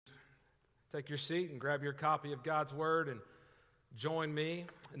Take your seat and grab your copy of God's Word and join me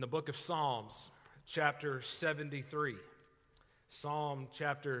in the book of Psalms, chapter 73. Psalm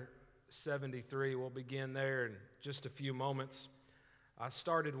chapter 73, we'll begin there in just a few moments. I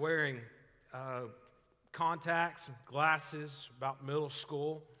started wearing contacts and glasses about middle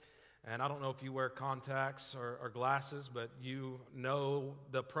school, and I don't know if you wear contacts or glasses, but you know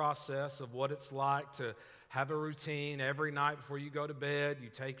the process of what it's like to have a routine. Every night before you go to bed, you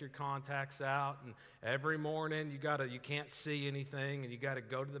take your contacts out, and every morning you can't see anything, and you got to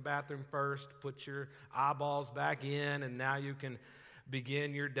go to the bathroom first, put your eyeballs back in, and now you can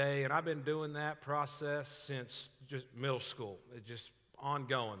begin your day. And I've been doing that process since just middle school. It's just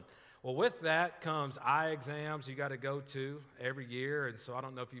ongoing. Well, with that comes eye exams you got to go to every year, and so I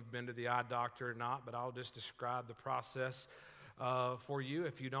don't know if you've been to the eye doctor or not, but I'll just describe the process for you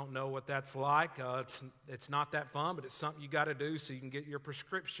if you don't know what that's like. It's not that fun, but it's something you got to do so you can get your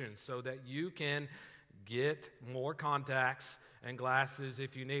prescription so that you can get more contacts and glasses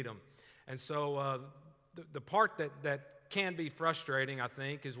if you need them. And so the part that can be frustrating, I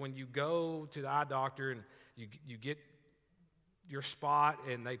think, is when you go to the eye doctor and you get your spot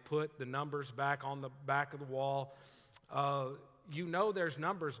and they put the numbers back on the back of the wall. You know there's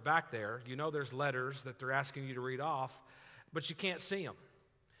numbers back there. You know there's letters that they're asking you to read off, but you can't see them.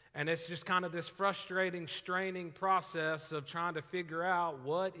 And it's just kind of this frustrating, straining process of trying to figure out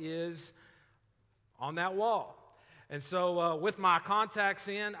what is on that wall. And so with my contacts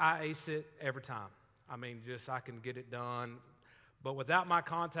in, I ace it every time. I mean, I can get it done. But without my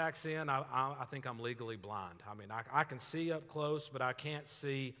contacts in, I think I'm legally blind. I mean, I can see up close, but I can't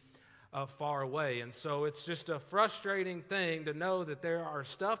see far away. And so it's just a frustrating thing to know that there are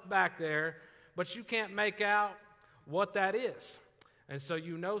stuff back there, but you can't make out what that is. And so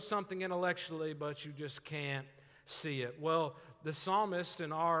you know something intellectually, but you just can't see it. Well, the psalmist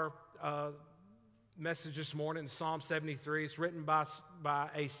in our message this morning, Psalm 73, is written by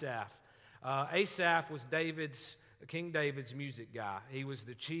Asaph. Asaph was King David's music guy. He was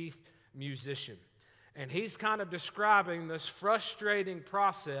the chief musician. And he's kind of describing this frustrating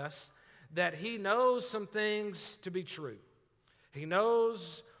process that he knows some things to be true. He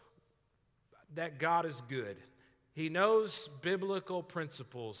knows that God is good. He knows biblical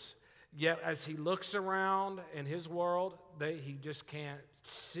principles. Yet as he looks around in his world, he just can't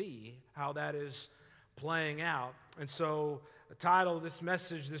see how that is playing out. And so the title of this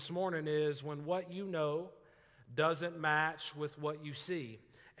message this morning is When What You Know Doesn't Match with What You See.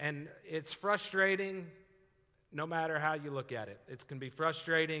 And it's frustrating no matter how you look at it. It can be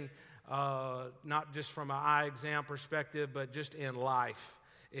frustrating not just from an eye exam perspective, but just in life.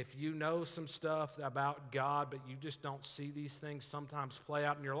 If you know some stuff about God, but you just don't see these things sometimes play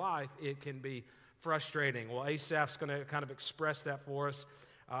out in your life, it can be frustrating. Well, Asaph's going to kind of express that for us.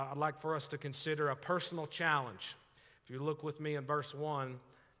 I'd like for us to consider a personal challenge. If you look with me in verse 1,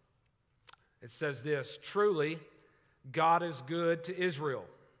 it says this: truly, God is good to Israel.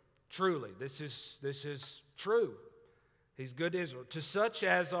 Truly, this is true. He's good to Israel, to such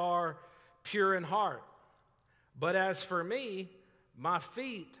as are pure in heart. But as for me, my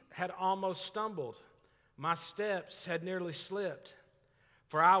feet had almost stumbled. My steps had nearly slipped.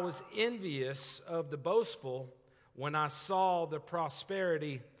 For I was envious of the boastful when I saw the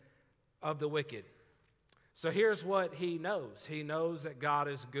prosperity of the wicked. So here's what he knows. He knows that God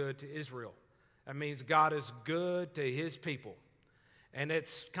is good to Israel. That means God is good to his people. And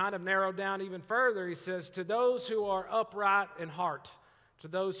it's kind of narrowed down even further. He says, to those who are upright in heart, to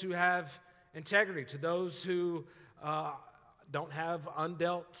those who have integrity, to those who don't have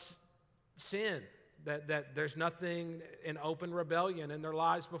undealt sin, that there's nothing in open rebellion in their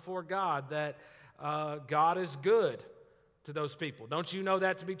lives before God, that God is good to those people. Don't you know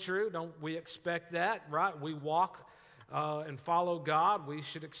that to be true? Don't we expect that, right? We walk and follow God. We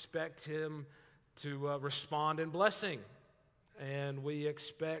should expect him to respond in blessing, and we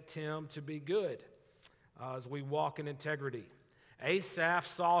expect him to be good as we walk in integrity. Asaph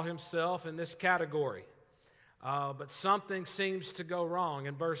saw himself in this category. But something seems to go wrong.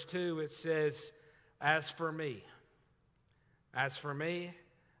 In verse 2, it says, as for me, I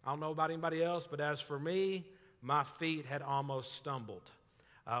don't know about anybody else, but as for me, my feet had almost stumbled.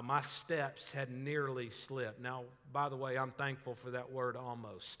 My steps had nearly slipped. Now, by the way, I'm thankful for that word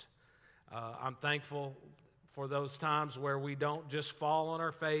almost. I'm thankful for those times where we don't just fall on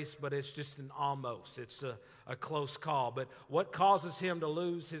our face, but it's just an almost. It's a close call. But what causes him to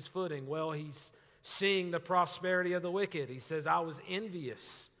lose his footing? Well, he's seeing the prosperity of the wicked. He says, I was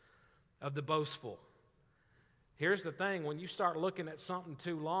envious of the boastful. Here's the thing, when you start looking at something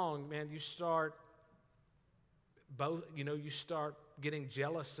too long, man, you start getting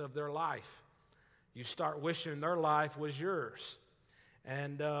jealous of their life. You start wishing their life was yours.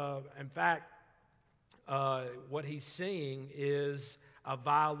 And in fact, what he's seeing is a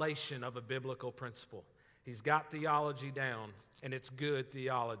violation of a biblical principle. He's got theology down, and it's good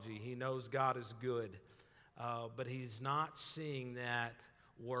theology. He knows God is good, but he's not seeing that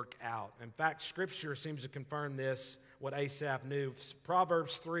work out. In fact, Scripture seems to confirm this, what Asaph knew.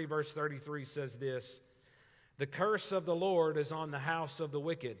 Proverbs 3, verse 33 says this, "The curse of the Lord is on the house of the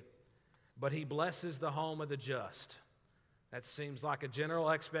wicked, but he blesses the home of the just." That seems like a general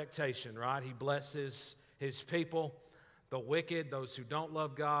expectation, right? He blesses his people. The wicked, those who don't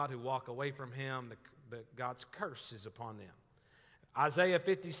love God, who walk away from him, God's curse is upon them. Isaiah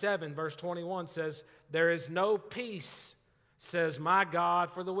 57, verse 21 says, "There is no peace, says my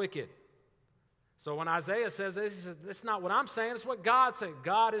God, for the wicked." So when Isaiah says this, he says, "It's not what I'm saying, it's what God's saying."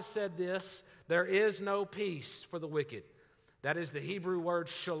 God has said this, there is no peace for the wicked. That is the Hebrew word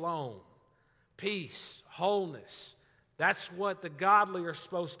shalom. Peace, wholeness. That's what the godly are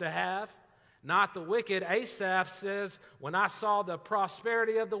supposed to have, not the wicked. Asaph says, when I saw the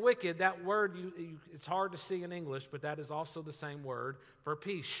prosperity of the wicked, that word, it's hard to see in English, but that is also the same word for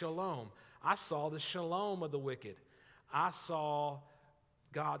peace, shalom. I saw the shalom of the wicked. I saw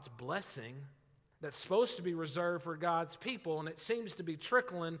God's blessing that's supposed to be reserved for God's people, and it seems to be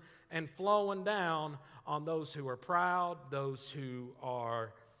trickling and flowing down on those who are proud, those who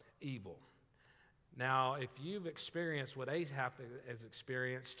are evil. Now, if you've experienced what Asaph has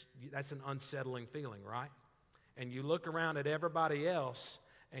experienced, that's an unsettling feeling, right? And you look around at everybody else,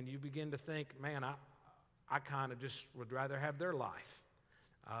 and you begin to think, man, I kind of just would rather have their life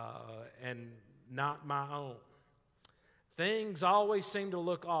and not my own. Things always seem to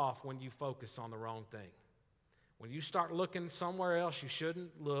look off when you focus on the wrong thing. When you start looking somewhere else you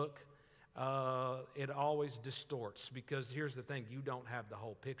shouldn't look, it always distorts, because here's the thing, you don't have the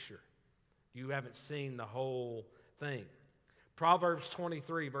whole picture. You haven't seen the whole thing. Proverbs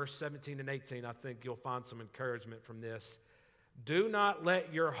 23, verse 17 and 18, I think you'll find some encouragement from this. "Do not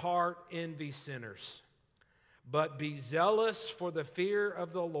let your heart envy sinners, but be zealous for the fear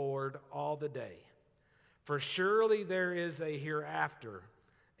of the Lord all the day. For surely there is a hereafter,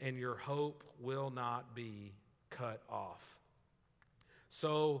 and your hope will not be cut off."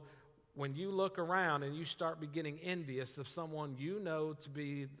 So when you look around and you start getting envious of someone you know to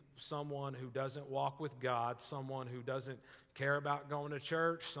be someone who doesn't walk with God, someone who doesn't care about going to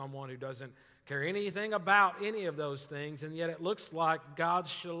church, someone who doesn't care anything about any of those things, and yet it looks like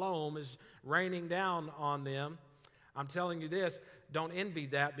God's shalom is raining down on them, I'm telling you this, don't envy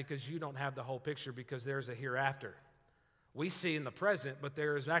that, because you don't have the whole picture, because there's a hereafter. We see in the present, but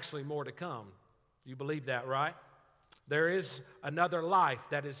there is actually more to come. You believe that, right? There is another life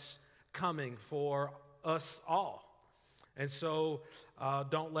that is coming for us all. And so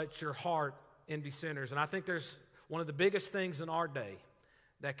don't let your heart envy sinners. And I think there's one of the biggest things in our day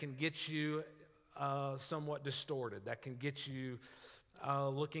that can get you somewhat distorted, that can get you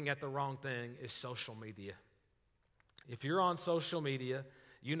looking at the wrong thing, is social media. If you're on social media,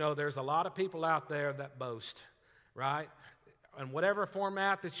 you know there's a lot of people out there that boast, right? In whatever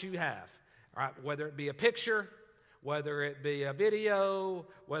format that you have, right? Whether it be a picture, whether it be a video,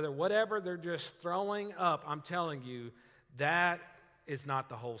 whatever they're just throwing up, I'm telling you, that is not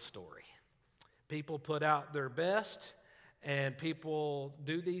the whole story. People put out their best, and people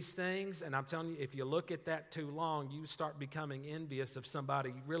do these things, and I'm telling you, if you look at that too long, you start becoming envious of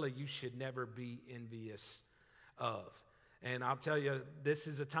somebody really you should never be envious of. And I'll tell you, this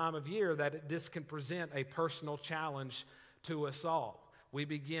is a time of year that this can present a personal challenge to us all. We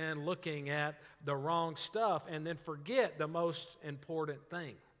begin looking at the wrong stuff and then forget the most important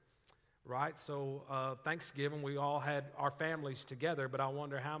thing, right? So Thanksgiving, we all had our families together, but I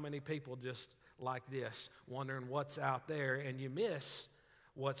wonder how many people just like this, wondering what's out there, and you miss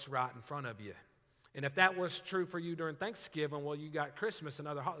what's right in front of you. And if that was true for you during Thanksgiving, well, you got Christmas and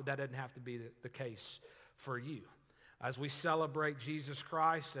other holidays. That doesn't have to be the case for you. As we celebrate Jesus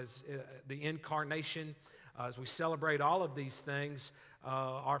Christ as the incarnation, as we celebrate all of these things,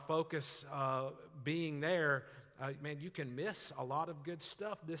 our focus being there, man, you can miss a lot of good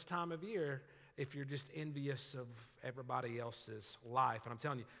stuff this time of year if you're just envious of everybody else's life. And I'm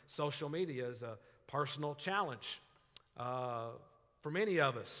telling you, social media is a personal challenge for many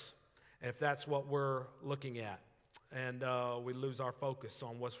of us, if that's what we're looking at. And we lose our focus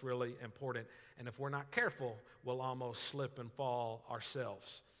on what's really important. And if we're not careful, we'll almost slip and fall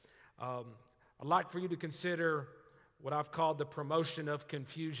ourselves. I'd like for you to consider what I've called the promotion of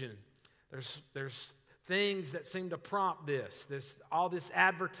confusion. There's things that seem to prompt all this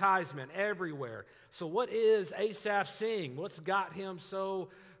advertisement everywhere. So what is Asaph seeing? What's got him so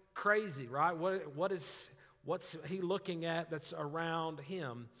crazy, right? What's he looking at that's around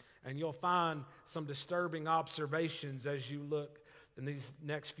him? And you'll find some disturbing observations as you look in these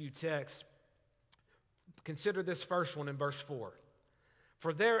next few texts. Consider this first one in verse 4.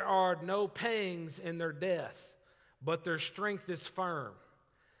 For there are no pangs in their death, but their strength is firm.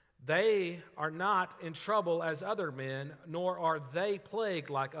 They are not in trouble as other men, nor are they plagued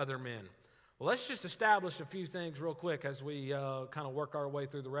like other men. Well, let's just establish a few things real quick as we kind of work our way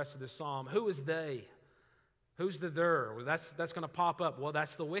through the rest of this psalm. Who is they? Who's the there? Well, that's going to pop up. Well,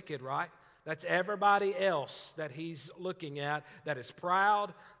 that's the wicked, right? That's everybody else that he's looking at that is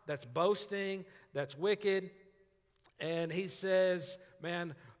proud, that's boasting, that's wicked. And he says,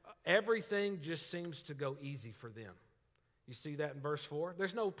 man, everything just seems to go easy for them. You see that in verse 4?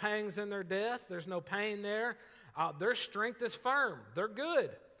 There's no pangs in their death. There's no pain there. Their strength is firm. They're good.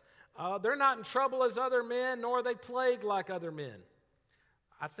 They're not in trouble as other men, nor are they plagued like other men.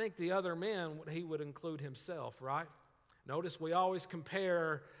 I think the other men, he would include himself, right? Notice we always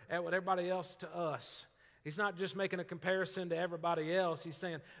compare everybody else to us. He's not just making a comparison to everybody else. He's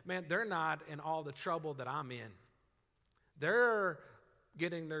saying, man, they're not in all the trouble that I'm in. They're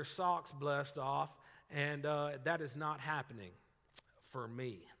getting their socks blessed off, and that is not happening for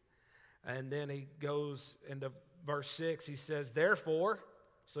me. And then he goes into verse 6. He says, therefore,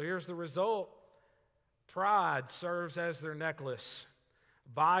 so here's the result. Pride serves as their necklace.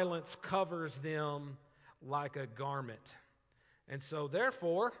 Violence covers them like a garment. And so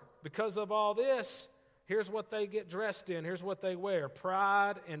therefore, because of all this, here's what they get dressed in. Here's what they wear.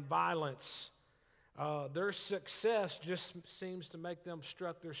 Pride and violence. Their success just seems to make them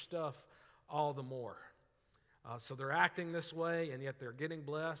strut their stuff all the more. So they're acting this way, and yet they're getting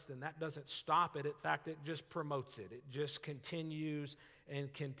blessed, and that doesn't stop it. In fact, it just promotes it. It just continues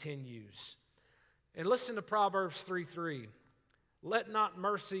and continues. And listen to Proverbs 3:3. Let not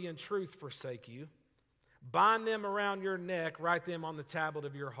mercy and truth forsake you. Bind them around your neck, write them on the tablet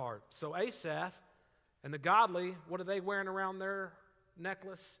of your heart. So Asaph and the godly, what are they wearing around their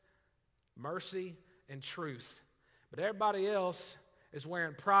necklace? Mercy and truth. But everybody else is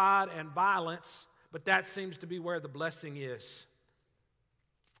wearing pride and violence, but that seems to be where the blessing is.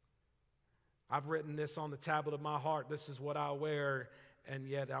 I've written this on the tablet of my heart. This is what I wear, and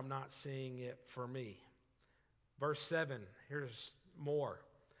yet I'm not seeing it for me. Verse 7, here's more.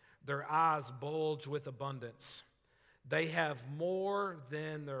 Their eyes bulge with abundance. They have more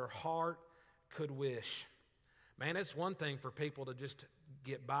than their heart could wish. Man, it's one thing for people to just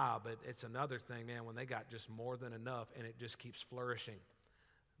get by, but it's another thing, man, when they got just more than enough and it just keeps flourishing.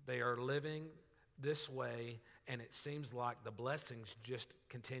 They are living this way, and it seems like the blessings just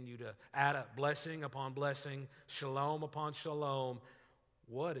continue to add up. Blessing upon blessing, shalom upon shalom.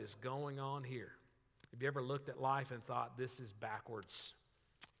 What is going on here? Have you ever looked at life and thought, this is backwards?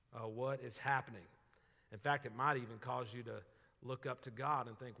 What is happening? In fact, it might even cause you to look up to God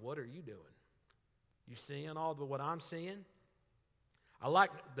and think, what are you doing? You seeing all what I'm seeing? I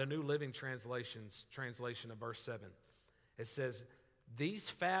like the New Living translation of verse 7. It says, these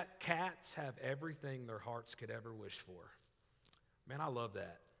fat cats have everything their hearts could ever wish for. Man, I love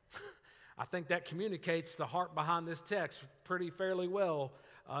that. I think that communicates the heart behind this text pretty fairly well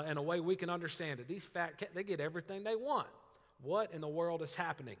in a way we can understand it. These fat cats, they get everything they want. What in the world is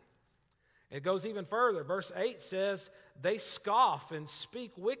happening? It goes even further. Verse 8 says, they scoff and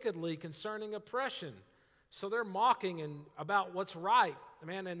speak wickedly concerning oppression. So they're mocking about what's right,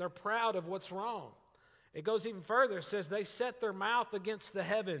 man, and they're proud of what's wrong. It goes even further. It says, they set their mouth against the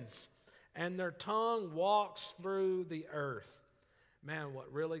heavens, and their tongue walks through the earth. Man,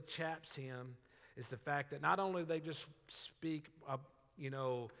 what really chaps him is the fact that not only they just speak,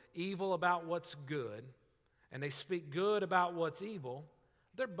 evil about what's good, and they speak good about what's evil,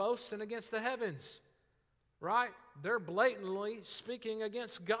 they're boasting against the heavens, right? They're blatantly speaking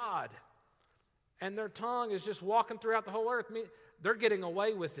against God. And their tongue is just walking throughout the whole earth. I mean, they're getting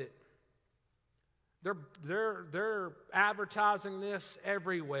away with it. They're advertising this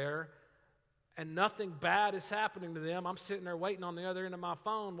everywhere, and nothing bad is happening to them. I'm sitting there waiting on the other end of my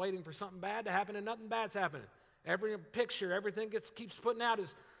phone, waiting for something bad to happen, and nothing bad's happening. Every picture, everything keeps putting out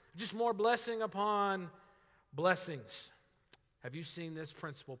is just more blessing upon blessings. Have you seen this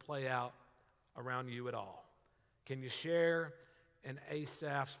principle play out around you at all? Can you share in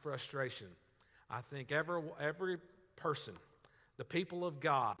Asaph's frustration? I think every person, the people of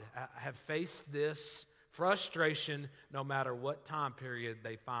God, have faced this frustration no matter what time period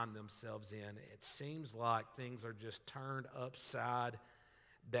they find themselves in. It seems like things are just turned upside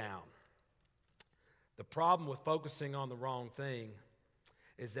down. The problem with focusing on the wrong thing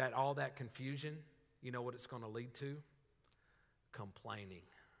is that all that confusion, you know what it's going to lead to? Complaining.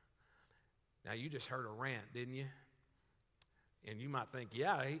 Now, you just heard a rant, didn't you? And you might think,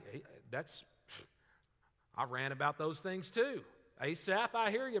 yeah, I ran about those things too. Asaph,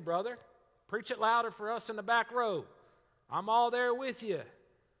 I hear you, brother. Preach it louder for us in the back row. I'm all there with you.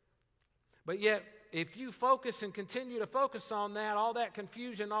 But yet, if you focus and continue to focus on that, all that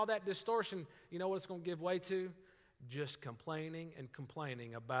confusion, all that distortion, you know what it's going to give way to? Just complaining and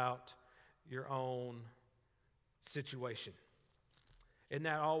complaining about your own situation. Isn't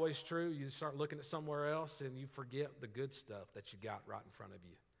that always true? You start looking at somewhere else and you forget the good stuff that you got right in front of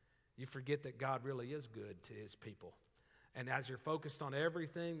you. You forget that God really is good to his people. And as you're focused on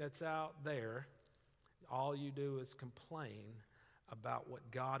everything that's out there, all you do is complain about what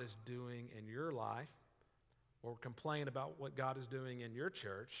God is doing in your life, or complain about what God is doing in your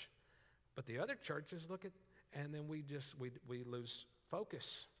church. But the other churches look at, and then we lose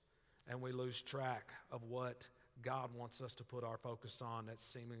focus, and we lose track of what God wants us to put our focus on that's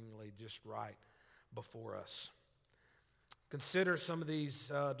seemingly just right before us. Consider some of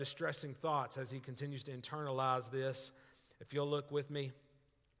these distressing thoughts as he continues to internalize this. If you'll look with me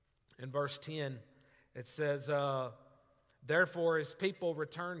in verse 10, it says, therefore his people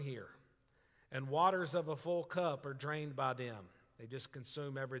return here, and waters of a full cup are drained by them. They just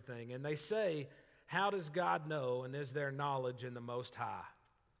consume everything. And they say, how does God know, and is there knowledge in the Most High?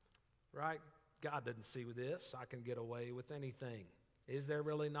 Right? God doesn't see with this. I can get away with anything. Is there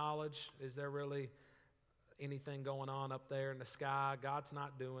really knowledge? Is there really anything going on up there in the sky? God's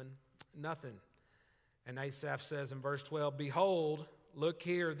not doing nothing. And Asaph says in verse 12, behold, look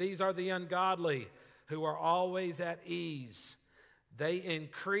here, these are the ungodly who are always at ease. They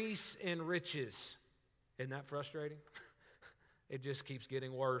increase in riches. Isn't that frustrating? It just keeps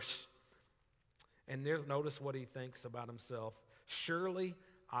getting worse. And notice what he thinks about himself. Surely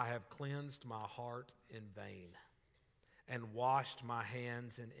I have cleansed my heart in vain and washed my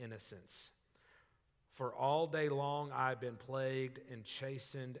hands in innocence. For all day long I have been plagued and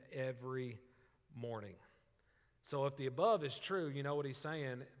chastened every morning. So if the above is true, you know what he's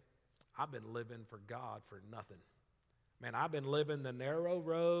saying? I've been living for God for nothing. Man, I've been living the narrow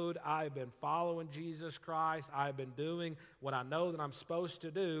road. I've been following Jesus Christ. I've been doing what I know that I'm supposed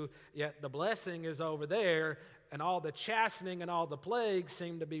to do, yet the blessing is over there, and all the chastening and all the plagues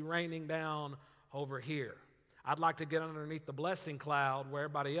seem to be raining down over here. I'd like to get underneath the blessing cloud where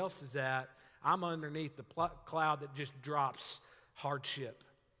everybody else is at. I'm underneath the cloud that just drops hardship.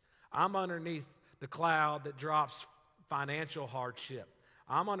 I'm underneath the cloud that drops financial hardship.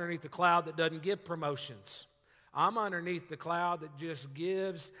 I'm underneath the cloud that doesn't give promotions. I'm underneath the cloud that just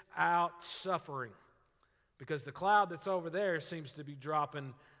gives out suffering. Because the cloud that's over there seems to be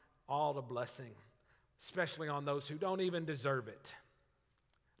dropping all the blessing, especially on those who don't even deserve it.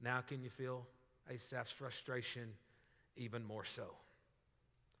 Now can you feel Asaph's frustration even more so?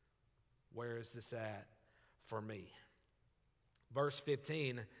 Where is this at for me? Verse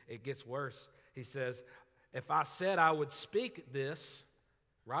 15, it gets worse. He says, if I said I would speak this,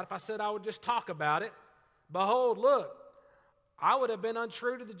 right? If I said I would just talk about it, behold, look, I would have been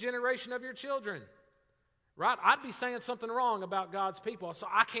untrue to the generation of your children. Right? I'd be saying something wrong about God's people. So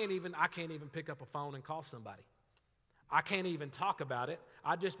I can't even pick up a phone and call somebody. I can't even talk about it.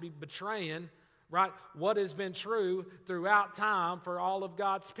 I'd just be betraying, right, what has been true throughout time for all of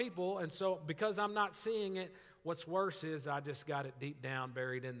God's people. And so because I'm not seeing it, what's worse is I just got it deep down,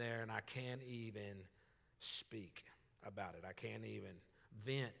 buried in there, and I can't even speak about it. I can't even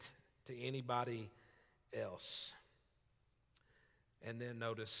vent to anybody else. And then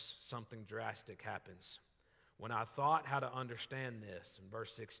notice something drastic happens. When I thought how to understand this, in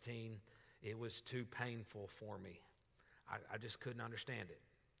verse 16, it was too painful for me. I just couldn't understand it.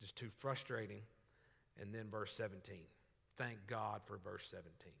 Just too frustrating. And then verse 17. Thank God for verse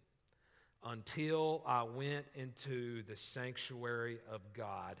 17. Until I went into the sanctuary of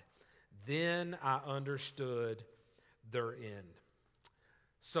God, then I understood their end.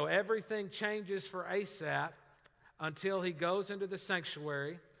 So everything changes for Asaph until he goes into the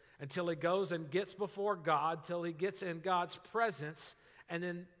sanctuary, until he goes and gets before God, till he gets in God's presence, and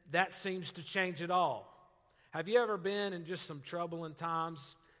then that seems to change it all. Have you ever been in just some troubling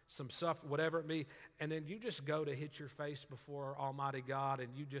times, some suffering, whatever it be, and then you just go to hit your face before Almighty God, and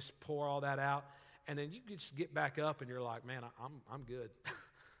you just pour all that out, and then you just get back up, and you're like, man, I'm good.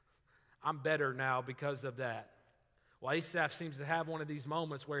 I'm better now because of that. Well, Asaph seems to have one of these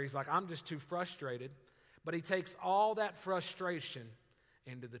moments where he's like, I'm just too frustrated, but he takes all that frustration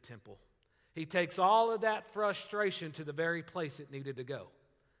into the temple. He takes all of that frustration to the very place it needed to go.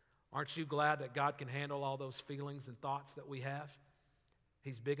 Aren't you glad that God can handle all those feelings and thoughts that we have?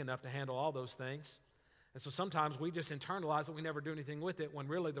 He's big enough to handle all those things. And so sometimes we just internalize it, we never do anything with it, when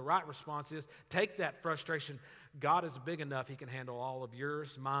really the right response is take that frustration. God is big enough, He can handle all of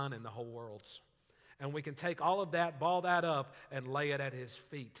yours, mine, and the whole world's. And we can take all of that, ball that up, and lay it at His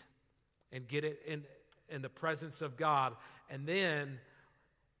feet and get it in the presence of God. And then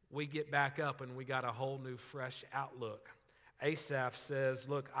we get back up and we got a whole new, fresh outlook. Asaph says,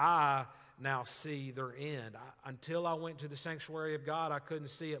 look, I now see their end. Until I went to the sanctuary of God, I couldn't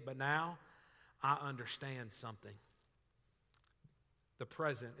see it, but now I understand something. The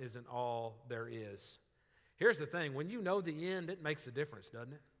present isn't all there is. Here's the thing. When you know the end, it makes a difference,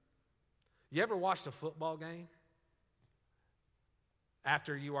 doesn't it? You ever watched a football game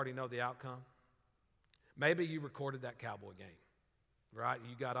after you already know the outcome? Maybe you recorded that Cowboy game, right?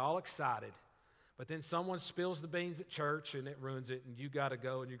 You got all excited, but then someone spills the beans at church and it ruins it, and you got to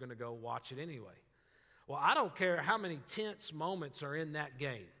go and you're going to go watch it anyway. Well, I don't care how many tense moments are in that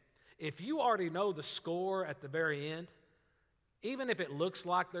game. If you already know the score at the very end, even if it looks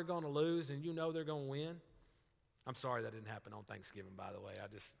like they're going to lose and you know they're going to win, I'm sorry that didn't happen on Thanksgiving, by the way.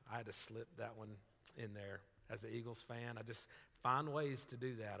 I had to slip that one in there. As an Eagles fan, I just find ways to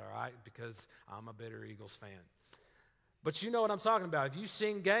do that, all right, because I'm a bitter Eagles fan. But you know what I'm talking about. If you've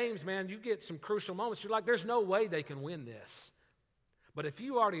seen games, man, you get some crucial moments. You're like, there's no way they can win this. But if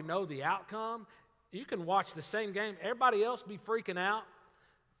you already know the outcome, you can watch the same game. Everybody else be freaking out,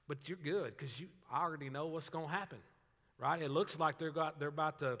 but you're good because you already know what's going to happen, right? It looks like they're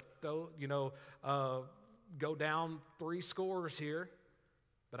about to go down 3 scores here,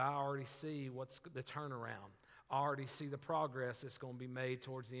 but I already see what's the turnaround. I already see the progress that's going to be made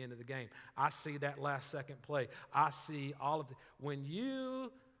towards the end of the game. I see that last second play. I see all of the. When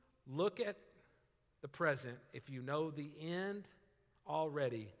you look at the present, if you know the end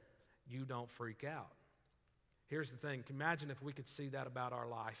already, you don't freak out. Here's the thing. Imagine if we could see that about our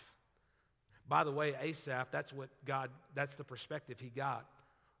life. By the way, Asaph, that's the perspective he got.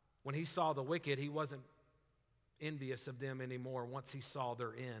 When he saw the wicked, he wasn't envious of them anymore once he saw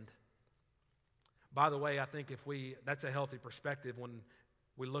their end. By the way, I think that's a healthy perspective when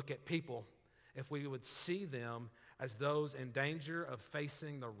we look at people. If we would see them as those in danger of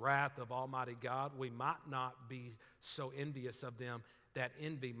facing the wrath of Almighty God, we might not be so envious of them. That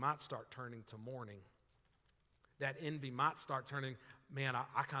envy might start turning to mourning. That envy might start turning, man,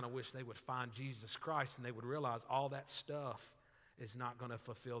 I kind of wish they would find Jesus Christ and they would realize all that stuff is not going to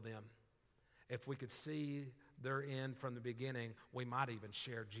fulfill them. If we could see their end from the beginning, we might even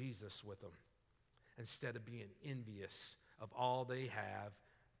share Jesus with them instead of being envious of all they have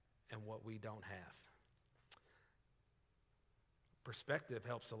and what we don't have. Perspective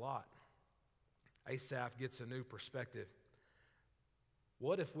helps a lot. Asaph gets a new perspective.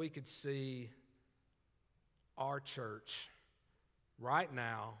 What if we could see our church right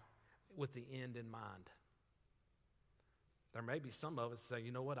now with the end in mind? There may be some of us say,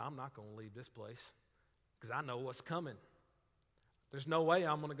 you know what, I'm not going to leave this place because I know what's coming. There's no way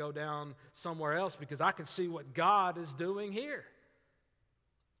I'm going to go down somewhere else because I can see what God is doing here.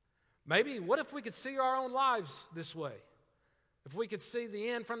 Maybe, what if we could see our own lives this way? If we could see the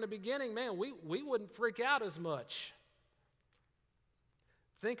end from the beginning, man, we wouldn't freak out as much.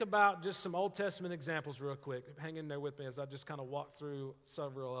 Think about just some Old Testament examples real quick. Hang in there with me as I just kind of walk through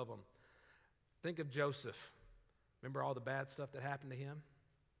several of them. Think of Joseph. Remember all the bad stuff that happened to him?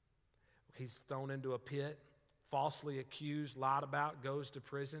 He's thrown into a pit, falsely accused, lied about, goes to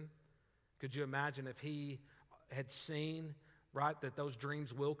prison. Could you imagine if he had seen, right, that those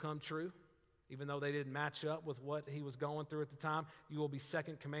dreams will come true, even though they didn't match up with what he was going through at the time? You will be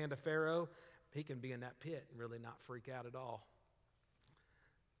second command of Pharaoh. He can be in that pit and really not freak out at all.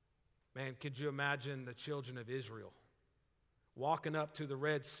 Man, could you imagine the children of Israel walking up to the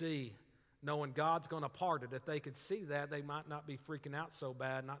Red Sea, knowing God's going to part it? If they could see that, they might not be freaking out so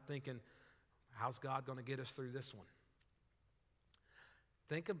bad, not thinking, how's God going to get us through this one?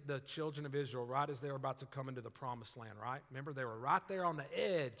 Think of the children of Israel right as they were about to come into the promised land, right? Remember, they were right there on the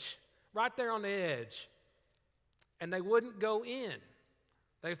edge, and they wouldn't go in.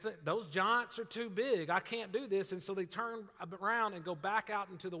 They think, those giants are too big. I can't do this. And so they turn around and go back out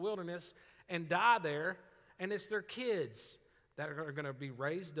into the wilderness and die there. And it's their kids that are going to be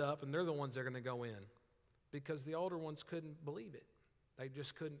raised up, and they're the ones that are going to go in because the older ones couldn't believe it. They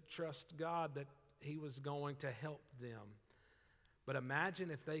just couldn't trust God that He was going to help them. But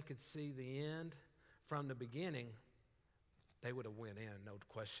imagine if they could see the end from the beginning, they would have went in, no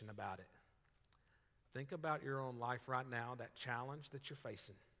question about it. Think about your own life right now, that challenge that you're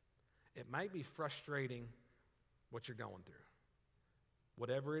facing. It may be frustrating what you're going through.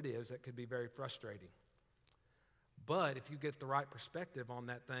 Whatever it is, that could be very frustrating. But if you get the right perspective on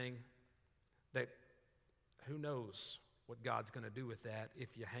that thing, that who knows what God's going to do with that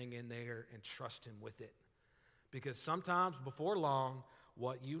if you hang in there and trust Him with it. Because sometimes before long,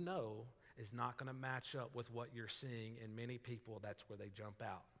 what you know is not going to match up with what you're seeing, and many people, that's where they jump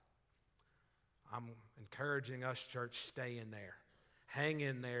out. I'm encouraging us, church, stay in there. Hang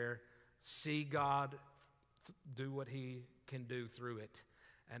in there. See God do what He can do through it.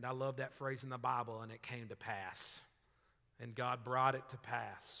 And I love that phrase in the Bible, and it came to pass. And God brought it to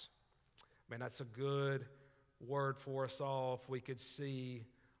pass. Man, that's a good word for us all if we could see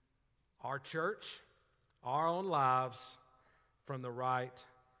our church, our own lives from the right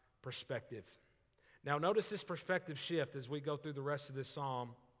perspective. Now, notice this perspective shift as we go through the rest of this psalm.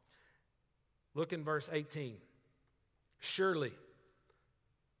 Look in verse 18. Surely.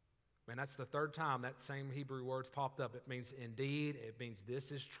 Man, that's the third time that same Hebrew word's popped up. It means indeed. It means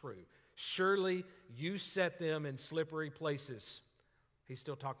this is true. Surely you set them in slippery places. He's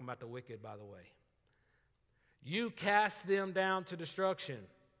still talking about the wicked, by the way. You cast them down to destruction.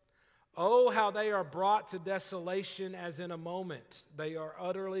 Oh, how they are brought to desolation as in a moment. They are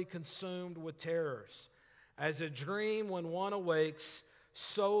utterly consumed with terrors. As a dream when one awakes,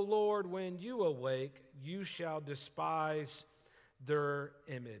 so, Lord, when you awake, you shall despise their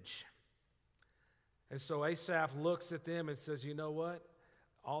image. And so Asaph looks at them and says, you know what?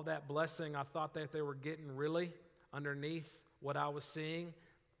 All that blessing I thought that they were getting really underneath what I was seeing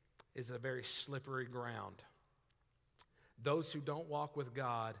is a very slippery ground. Those who don't walk with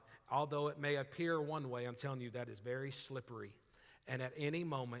God, although it may appear one way, I'm telling you that is very slippery. And at any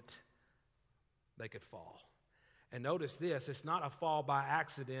moment, they could fall. And notice this, it's not a fall by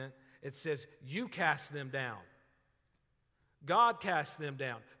accident. It says, you cast them down. God casts them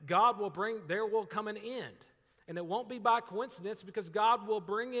down. There will come an end. And it won't be by coincidence because God will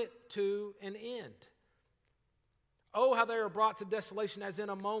bring it to an end. Oh, how they are brought to desolation as in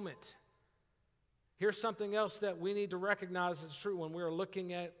a moment. Here's something else that we need to recognize is true when we're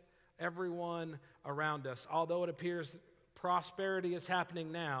looking at everyone around us. Although it appears prosperity is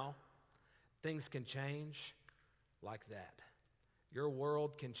happening now, things can change like that. Your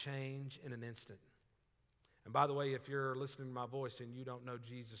world can change in an instant. And by the way, if you're listening to my voice and you don't know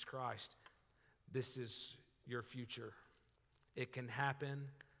Jesus Christ, this is your future. It can happen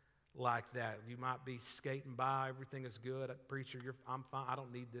like that. You might be skating by, everything is good. Preacher, I'm fine, I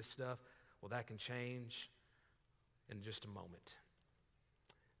don't need this stuff. Well, that can change in just a moment.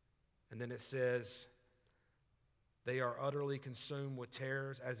 And then it says, they are utterly consumed with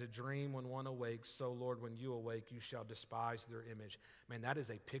terrors. As a dream when one awakes, so Lord, when you awake, you shall despise their image. Man, that is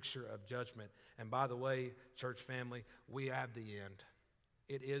a picture of judgment. And by the way, church family, we have the end.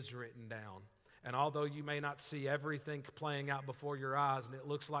 It is written down. And although you may not see everything playing out before your eyes and it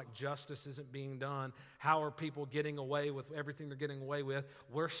looks like justice isn't being done, how are people getting away with everything they're getting away with?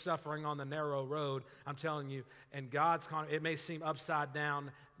 We're suffering on the narrow road, I'm telling you. And it may seem upside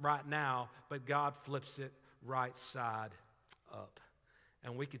down right now, but God flips it right side up.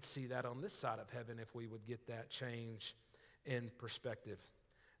 And we could see that on this side of heaven if we would get that change in perspective.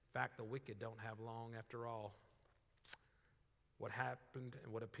 In fact, the wicked don't have long after all. What happened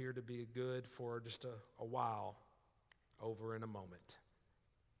and what appeared to be good for just a while, over in a moment.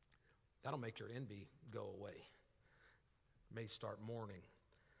 That'll make your envy go away. You may start mourning.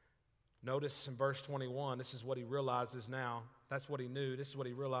 Notice in verse 21, this is what he realizes now. That's what he knew. This is what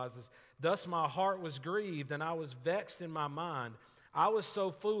he realizes. Thus my heart was grieved, and I was vexed in my mind. I was so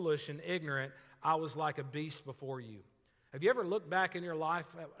foolish and ignorant, I was like a beast before you. Have you ever looked back in your life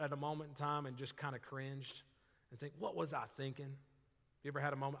at a moment in time and just kind of cringed and think, what was I thinking? You ever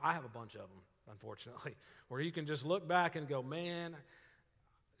had a moment? I have a bunch of them, unfortunately, where you can just look back and go, man,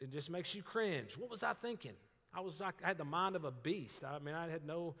 it just makes you cringe. What was I thinking? I had the mind of a beast. I mean, I had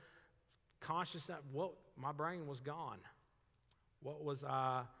no consciousness. My brain was gone. What was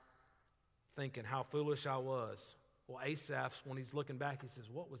I thinking? How foolish I was. Well, Asaph, when he's looking back, he says,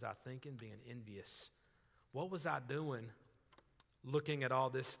 what was I thinking? Being envious. What was I doing looking at all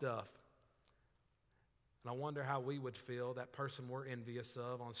this stuff? And I wonder how we would feel, that person we're envious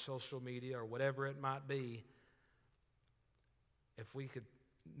of on social media or whatever it might be, if we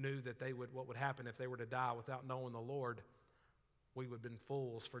knew that what would happen if they were to die without knowing the Lord. We would have been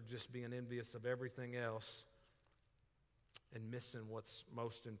fools for just being envious of everything else and missing what's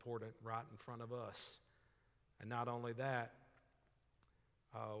most important right in front of us. And not only that,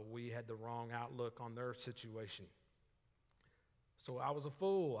 we had the wrong outlook on their situation. So I was a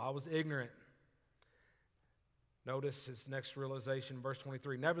fool. I was ignorant. Notice his next realization, verse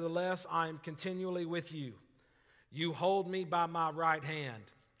 23. Nevertheless, I am continually with you. You hold me by my right hand.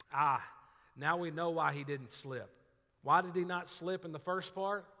 Now we know why he didn't slip. Why did he not slip in the first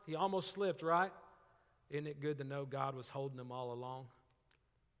part? He almost slipped, right? Isn't it good to know God was holding him all along?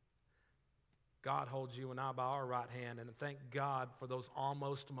 God holds you and I by our right hand, and thank God for those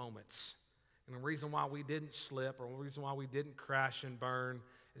almost moments. And the reason why we didn't slip, or the reason why we didn't crash and burn,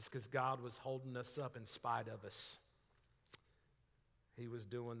 is because God was holding us up in spite of us. He was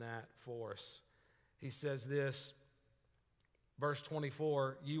doing that for us. He says this, verse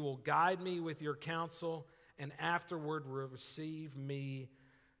 24, you will guide me with your counsel, and afterward receive me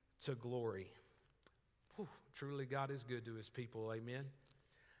to glory. Whew, truly, God is good to his people. Amen.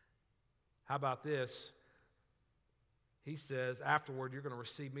 How about this? He says, afterward, you're going to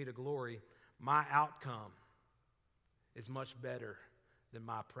receive me to glory. My outcome is much better than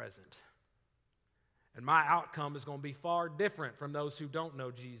my present. And my outcome is going to be far different from those who don't know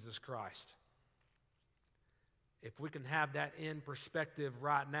Jesus Christ. If we can have that in perspective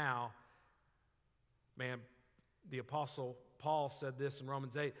right now, man, the Apostle Paul said this in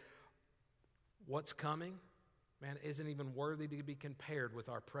Romans 8, what's coming, man, isn't even worthy to be compared with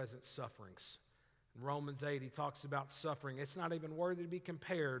our present sufferings. In Romans 8, he talks about suffering. It's not even worthy to be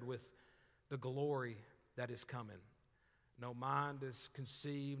compared with the glory that is coming. No mind is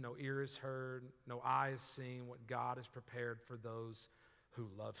conceived, no ear is heard, no eye is seen what God has prepared for those who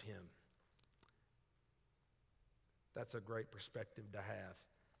love him. That's a great perspective to have.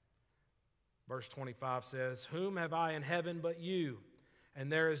 Verse 25 says, whom have I in heaven but you?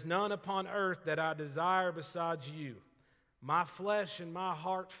 And there is none upon earth that I desire besides you. My flesh and my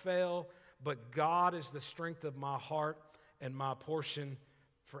heart fail, but God is the strength of my heart and my portion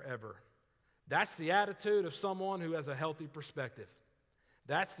forever. That's the attitude of someone who has a healthy perspective.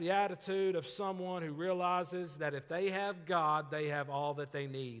 That's the attitude of someone who realizes that if they have God, they have all that they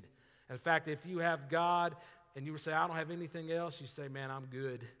need. In fact, if you have God and you would say, I don't have anything else, you say, man, I'm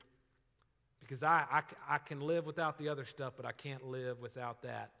good. Because I can live without the other stuff, but I can't live without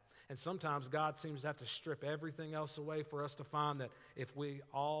that. And sometimes God seems to have to strip everything else away for us to find that if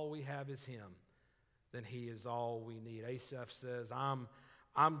all we have is him, then he is all we need. Asaph says, I'm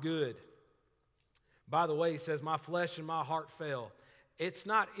good. By the way, he says, my flesh and my heart fail. It's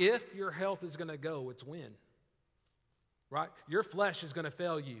not if your health is going to go, it's when. Right? Your flesh is going to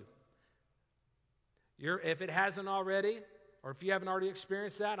fail you. If it hasn't already, or if you haven't already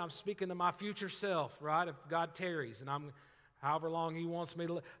experienced that, I'm speaking to my future self, right? If God tarries and I'm however long he wants me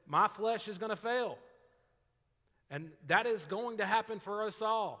to live, my flesh is going to fail. And that is going to happen for us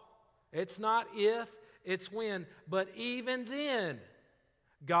all. It's not if, it's when. But even then,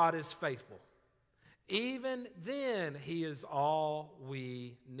 God is faithful. Even then, he is all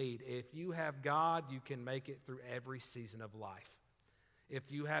we need. If you have God, you can make it through every season of life. If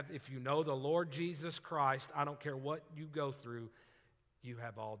you know the Lord Jesus Christ, I don't care what you go through, you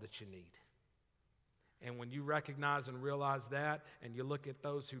have all that you need. And when you recognize and realize that, and you look at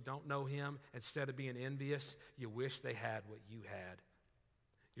those who don't know him, instead of being envious, you wish they had what you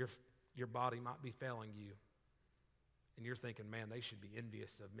had. Your body might be failing you. And you're thinking, man, they should be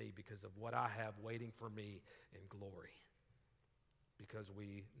envious of me because of what I have waiting for me in glory. Because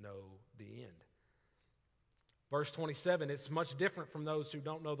we know the end. Verse 27, it's much different from those who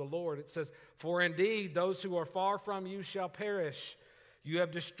don't know the Lord. It says, for indeed those who are far from you shall perish. You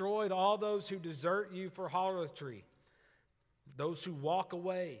have destroyed all those who desert you for harlotry, those who walk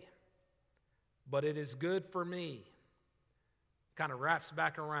away. But it is good for me. Kind of wraps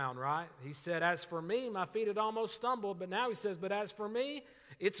back around, right? He said, as for me, my feet had almost stumbled. But now he says, but as for me,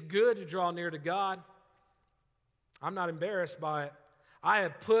 it's good to draw near to God. I'm not embarrassed by it. I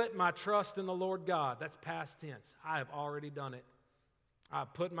have put my trust in the Lord God. That's past tense. I have already done it. I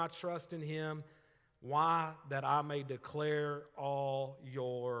have put my trust in him. Why? That I may declare all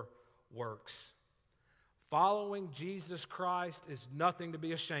your works. Following Jesus Christ is nothing to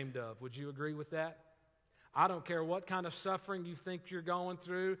be ashamed of. Would you agree with that? I don't care what kind of suffering you think you're going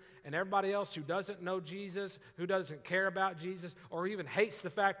through, and everybody else who doesn't know Jesus, who doesn't care about Jesus, or even hates the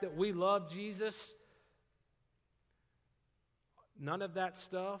fact that we love Jesus. None of that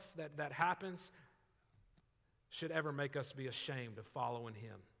stuff that happens should ever make us be ashamed of following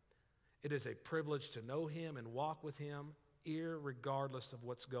him. It is a privilege to know him and walk with him, irregardless of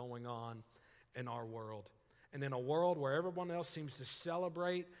what's going on in our world. And in a world where everyone else seems to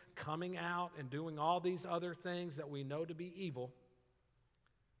celebrate coming out and doing all these other things that we know to be evil,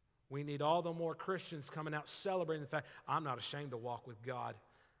 we need all the more Christians coming out celebrating the fact, I'm not ashamed to walk with God.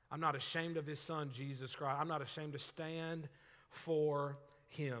 I'm not ashamed of his son, Jesus Christ. I'm not ashamed to stand for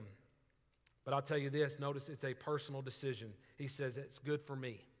him. But I'll tell you this, notice it's a personal decision. He says it's good for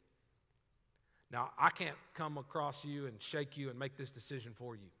me. Now, I can't come across you and shake you and make this decision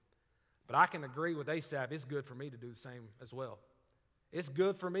for you. But I can agree with Asaph, it's good for me to do the same as well. It's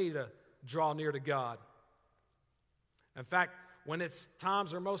good for me to draw near to God. In fact, when it's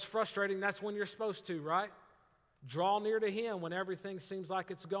times are most frustrating, that's when you're supposed to, right? Draw near to Him when everything seems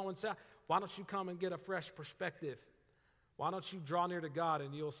like it's going south. Why don't you come and get a fresh perspective? Why don't you draw near to God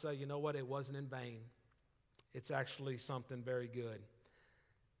and you'll say, you know what, it wasn't in vain. It's actually something very good.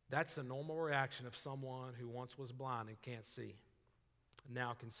 That's a normal reaction of someone who once was blind and can't see,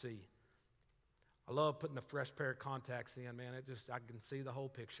 now can see. I love putting a fresh pair of contacts in, man. I can see the whole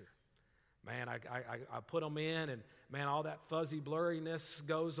picture. Man, I put them in, and man, all that fuzzy blurriness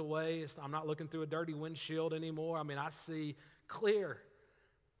goes away. I'm not looking through a dirty windshield anymore. I mean, I see clear.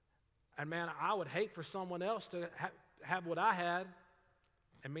 And man, I would hate for someone else to have what I had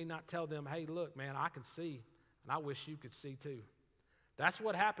and me not tell them, hey, look, man, I can see, and I wish you could see too. That's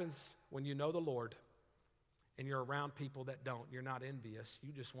what happens when you know the Lord and you're around people that don't. You're not envious.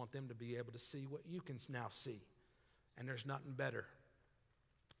 You just want them to be able to see what you can now see. And there's nothing better.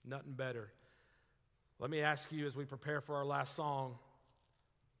 Nothing better. Let me ask you as we prepare for our last song,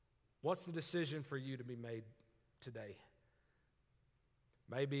 what's the decision for you to be made today?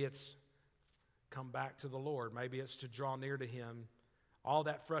 Maybe it's come back to the Lord. Maybe it's to draw near to Him. All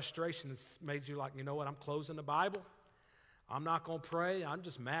that frustration has made you like, you know what, I'm closing the Bible. I'm not going to pray. I'm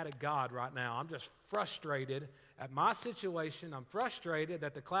just mad at God right now. I'm just frustrated at my situation. I'm frustrated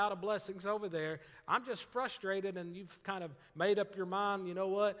at the cloud of blessings over there. I'm just frustrated, and you've kind of made up your mind, you know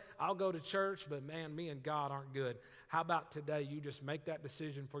what, I'll go to church, but man, me and God aren't good. How about today you just make that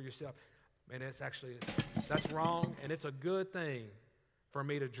decision for yourself? Man, that's wrong, and it's a good thing for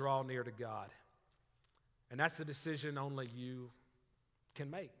me to draw near to God. And that's a decision only you can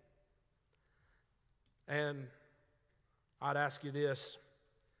make. And I'd ask you this,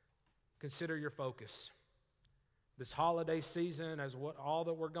 consider your focus. This holiday season, as all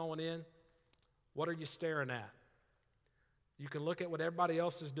that we're going in, what are you staring at? You can look at what everybody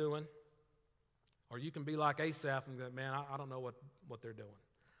else is doing, or you can be like Asaph and go, man, I don't know what they're doing.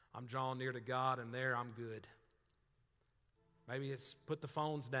 I'm drawing near to God, and there I'm good. Maybe it's put the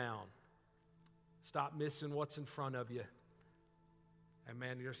phones down. Stop missing what's in front of you. And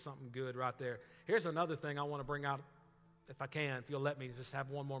man, there's something good right there. Here's another thing I want to bring out, if I can, if you'll let me just have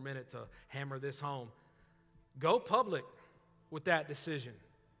one more minute to hammer this home. Go public with that decision.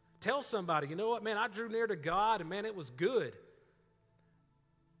 Tell somebody, you know what, man, I drew near to God, and man, it was good.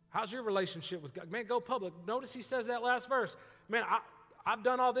 How's your relationship with God? Man, go public. Notice he says that last verse. Man, I've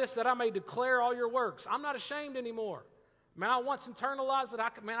done all this that I may declare all your works. I'm not ashamed anymore. Man, I once internalized it.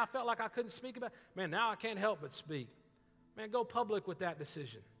 I felt like I couldn't speak about it. Man, now I can't help but speak. Man, go public with that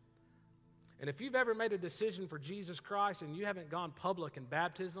decision. And if you've ever made a decision for Jesus Christ and you haven't gone public in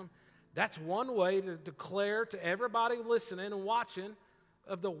baptism, that's one way to declare to everybody listening and watching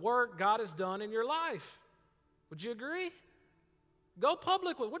of the work God has done in your life. Would you agree? Go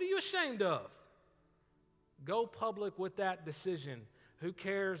public with it. What are you ashamed of? Go public with that decision. Who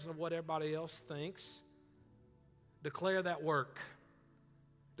cares of what everybody else thinks? Declare that work.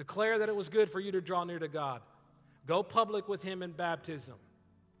 Declare that it was good for you to draw near to God. Go public with Him in baptism.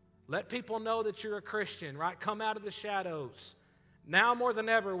 Let people know that you're a Christian, right? Come out of the shadows. Now more than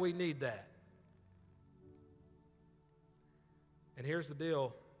ever, we need that. And here's the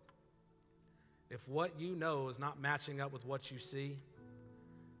deal. If what you know is not matching up with what you see,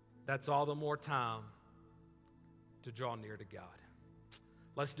 that's all the more time to draw near to God.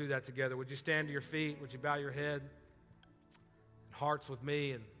 Let's do that together. Would you stand to your feet? Would you bow your head? Hearts with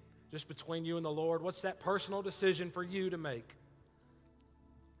me, and just between you and the Lord, what's that personal decision for you to make?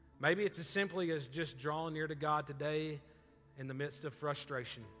 Maybe it's as simply as just drawing near to God today in the midst of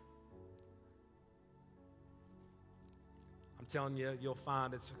frustration. I'm telling you, you'll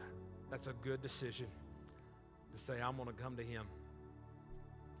find that's a good decision to say, I'm going to come to Him.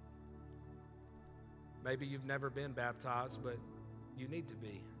 Maybe you've never been baptized, but you need to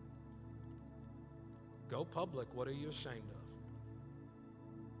be. Go public. What are you ashamed of?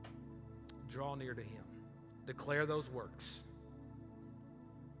 Draw near to Him. Declare those works.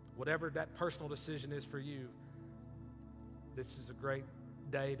 Whatever that personal decision is for you, this is a great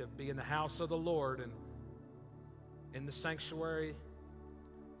day to be in the house of the Lord and in the sanctuary,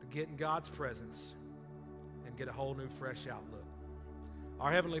 to get in God's presence and get a whole new, fresh outlook.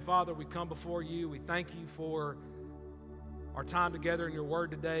 Our Heavenly Father, we come before you. We thank you for our time together in your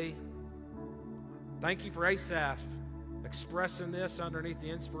word today. Thank you for Asaph expressing this underneath the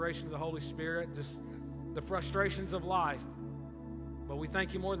inspiration of the Holy Spirit, just the frustrations of life. But we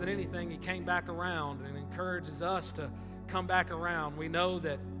thank you more than anything, he came back around and encourages us to come back around. We know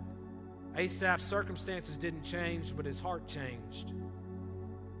that Asaph's circumstances didn't change, but his heart changed.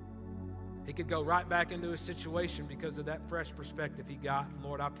 He could go right back into his situation because of that fresh perspective he got.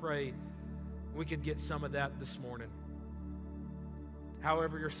 Lord, I pray we could get some of that this morning.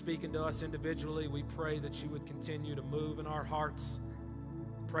 However you're speaking to us individually, we pray that you would continue to move in our hearts.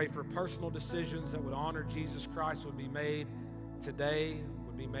 Pray for personal decisions that would honor Jesus Christ would be made today,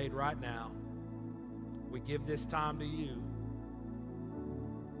 would be made right now. We give this time to you.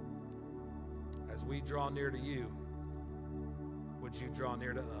 As we draw near to you, would you draw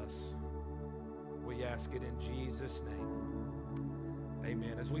near to us? We ask it in Jesus' name.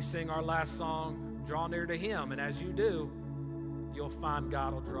 Amen. As we sing our last song, draw near to him. And as you do, you'll find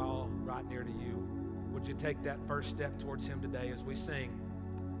God will draw right near to you. Would you take that first step towards him today as we sing?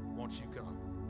 Won't you come?